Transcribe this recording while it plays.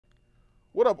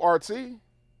What up, RT?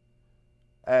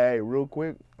 Hey, real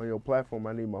quick, on your platform,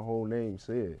 I need my whole name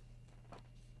said.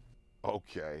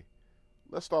 Okay.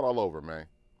 Let's start all over, man.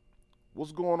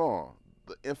 What's going on?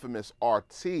 The infamous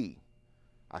RT.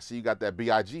 I see you got that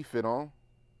BIG fit on.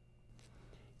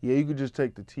 Yeah, you could just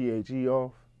take the THE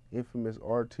off, infamous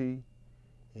RT. And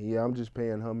yeah, I'm just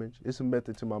paying homage. It's a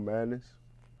method to my madness.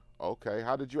 Okay,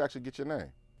 how did you actually get your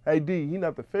name? Hey, D, he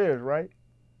not the feds, right?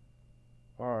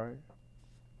 All right.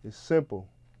 It's simple.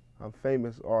 I'm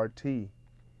famous RT.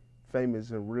 Famous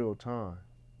in real time.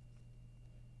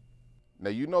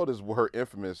 Now, you know this word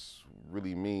infamous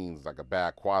really means like a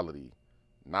bad quality,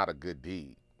 not a good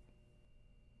deed.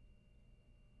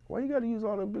 Why you gotta use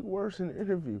all them big words in the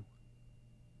interview?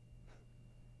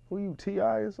 Who you,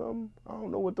 T.I. or something? I don't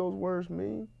know what those words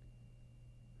mean.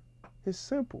 It's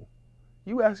simple.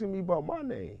 You asking me about my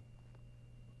name.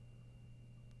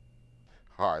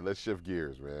 All right, let's shift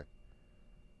gears, man.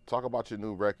 Talk about your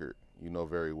new record you know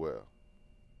very well.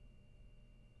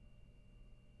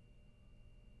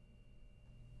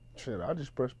 Shit, I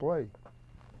just press play.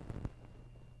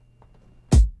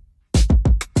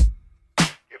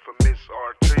 Infamous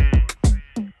RT.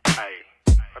 Hey,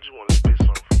 I just want to spit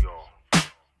something for y'all.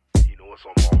 You know what's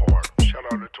on my heart. Shout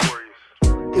out to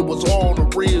Notorious. It was all the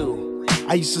real.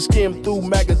 I used to skim through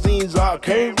magazines I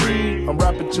can't read. I'm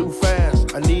rapping too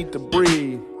fast, I need to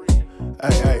breathe.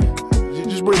 Hey,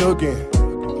 just bring the hook in.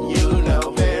 You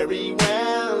know very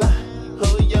well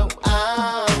who you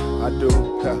are. I do,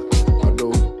 yeah, I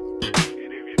do.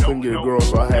 Couldn't get a girl,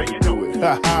 so I had to do it.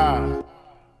 Ha ha.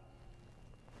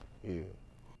 Yeah.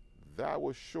 That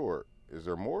was short. Is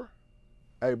there more?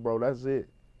 Hey, bro, that's it.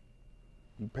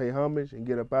 You pay homage and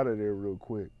get up out of there real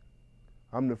quick.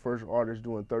 I'm the first artist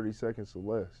doing 30 seconds or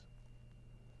less.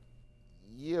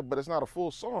 Yeah, but it's not a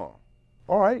full song.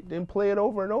 All right, then play it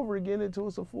over and over again until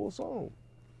it's a full song.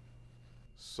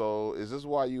 So is this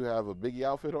why you have a Biggie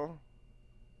outfit on?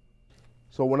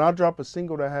 So when I drop a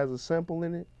single that has a sample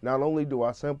in it, not only do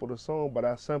I sample the song, but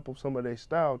I sample some of their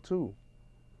style too.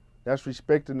 That's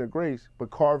respecting the grace,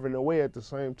 but carving away at the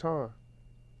same time.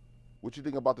 What you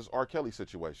think about this R. Kelly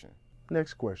situation?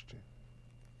 Next question.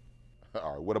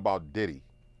 All right, what about Diddy?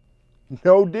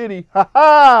 No Diddy, ha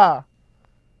ha!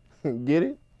 Get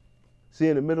it? See,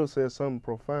 in the middle says something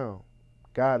profound.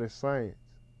 God is science.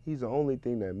 He's the only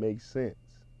thing that makes sense.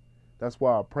 That's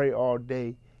why I pray all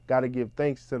day, gotta give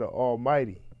thanks to the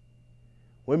Almighty.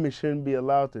 Women shouldn't be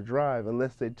allowed to drive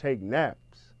unless they take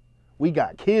naps. We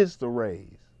got kids to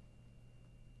raise.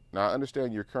 Now, I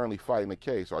understand you're currently fighting a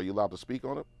case. Are you allowed to speak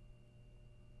on it?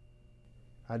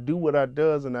 I do what I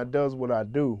does and I does what I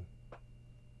do.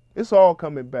 It's all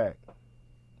coming back.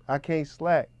 I can't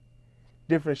slack.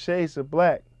 Different shades of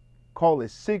black. Call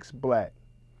it 6 black.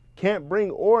 Can't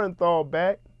bring Orenthal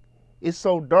back. It's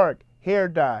so dark. Hair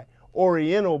dye.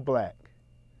 Oriental black.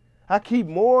 I keep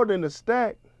more than a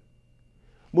stack.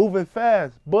 Moving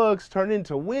fast. Bugs turn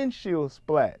into windshield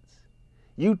splats.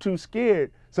 You too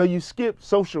scared, so you skip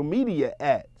social media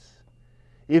ads.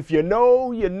 If you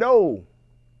know, you know.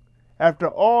 After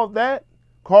all that,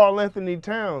 Carl Anthony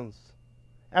Towns.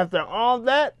 After all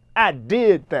that, I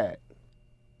did that.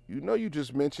 You know you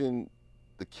just mentioned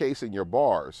the case in your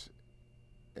bars,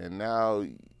 and now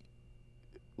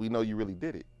we know you really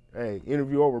did it. Hey,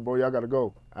 interview over, bro. Y'all gotta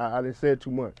go. I didn't say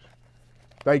too much.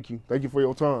 Thank you. Thank you for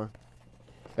your time.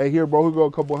 Hey, here, bro, we go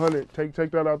a couple hundred. Take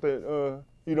that out there.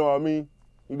 You know what I mean?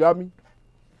 You got me?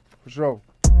 For sure.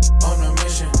 On a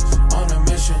mission,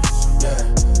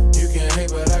 yeah. You can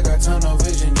hate, but I got tunnel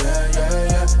vision,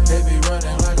 yeah. They be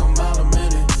running like a mile a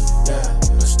minute, yeah.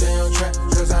 But stay on track,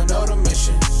 cause I know the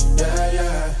mission,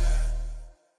 yeah.